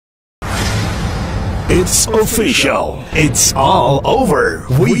It's official. It's all over.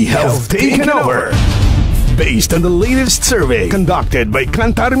 We have taken over. Based on the latest survey conducted by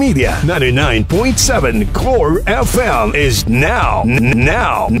Kantar Media, 99.7 Core FM is now the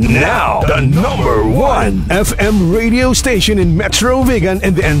number one FM radio station in Metro Vigan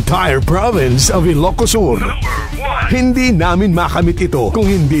and the entire province of Ilocos Sur. Hindi namin makamit ito kung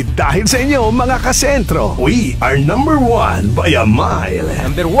hindi dahil sa inyo, mga kasentro. We are number one by a mile.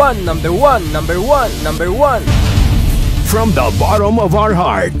 Number one, number one, number one, number one. From the bottom of our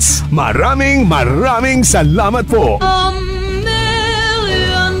hearts, maraming salamat po. A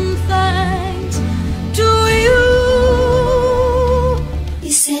million thanks to you.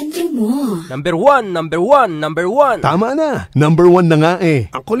 Isentro mo. Number one, number one, number one. Tama na. Number one na nga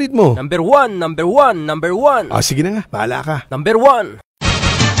eh. Ang kulit mo. Number one, number one, number one. Ah, sige na nga. Bahala ka. Number one.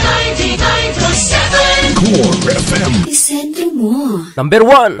 99.7 Core FM. Isentro mo. Number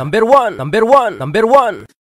one, number one, number one, number one.